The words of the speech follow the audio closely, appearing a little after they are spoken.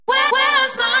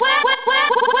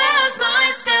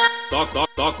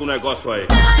Toca o negócio aí.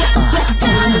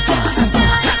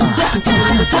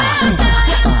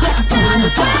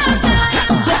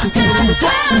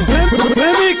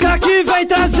 MK que vem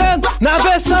trazendo na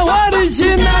versão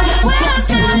original.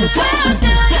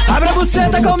 Abre a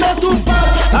buceta, comenta o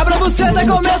pau. Abre a buceta,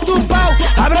 comenta o pau.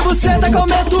 Abre a buceta,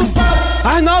 comenta o pau.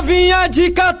 As novinhas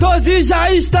de 14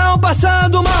 já estão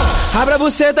passando mal. Abre a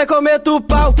buceta, comenta o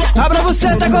pau. Abre a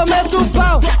buceta, comenta o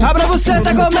pau. Abre a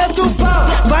buceta, comenta o pau.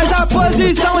 Faz a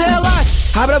posição, relaxa.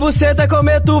 Abre a buceta,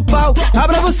 comenta o pau.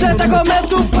 Abre a buceta,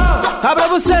 comenta o pau. Abre a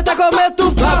buceta, comenta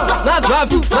o pau.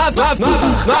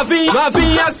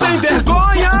 Novinha sem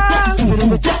vergonha,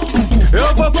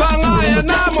 eu vou falar é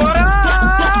na moral.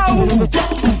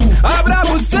 Abre a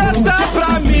buceta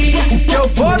pra mim, que eu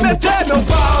vou meter meu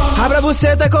pau. Abre a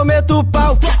buceta, comenta o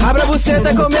pau. Abre a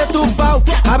buceta, comenta o pau.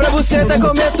 Abre a buceta,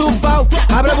 comenta o pau.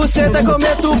 Abre a buceta,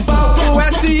 comenta o pau. O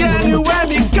SN e o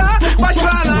MK faz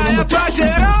pra lá, é pra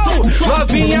geral.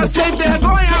 Novinha sem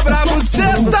vergonha, abre a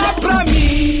buceta pra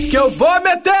mim, que eu vou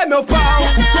meter meu pau.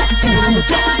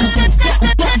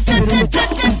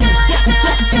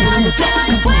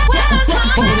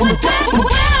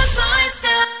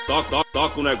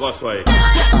 Toca o negócio aí.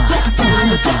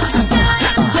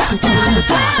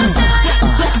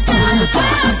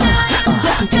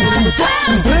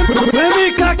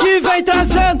 MK que vem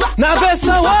trazendo na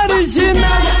versão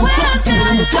original.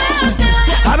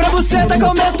 Abre a buceta,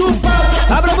 comenta o pau.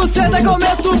 Abre a buceta,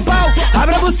 comenta o pau.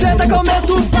 Abre a buceta,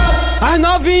 comenta o pau. As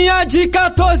novinhas de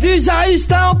 14 já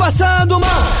estão passando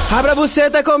mal. Abre a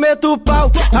buceta, comenta o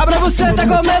pau. Abre a buceta,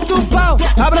 comenta o pau.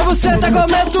 Abre a buceta,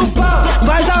 comenta o pau.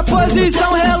 Faz a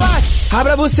posição, relaxa.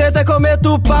 Abre a buceta, comenta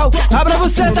o pau. Abre a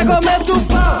buceta, comenta o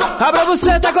pau. Abre a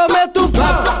buceta, comenta o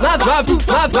pau.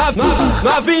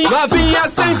 Novinha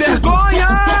sem vergonha,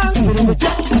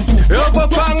 eu vou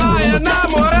falar é na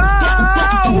moral.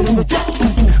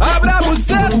 Abre a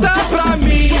buceta pra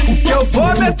mim, que eu vou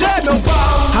meter meu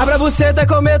pau. Abre a buceta,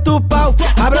 comenta o pau.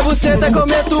 Abre a buceta,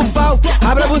 comenta o pau.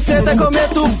 Abre a buceta,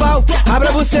 comenta o pau. Abre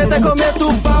a buceta, comenta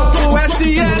o pau. O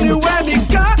SN e o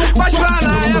MK faz pra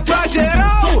lá, é pra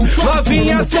geral.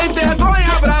 Novinha sem vergonha,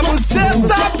 abre a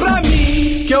buceta pra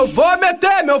mim, que eu vou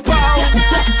meter meu pau.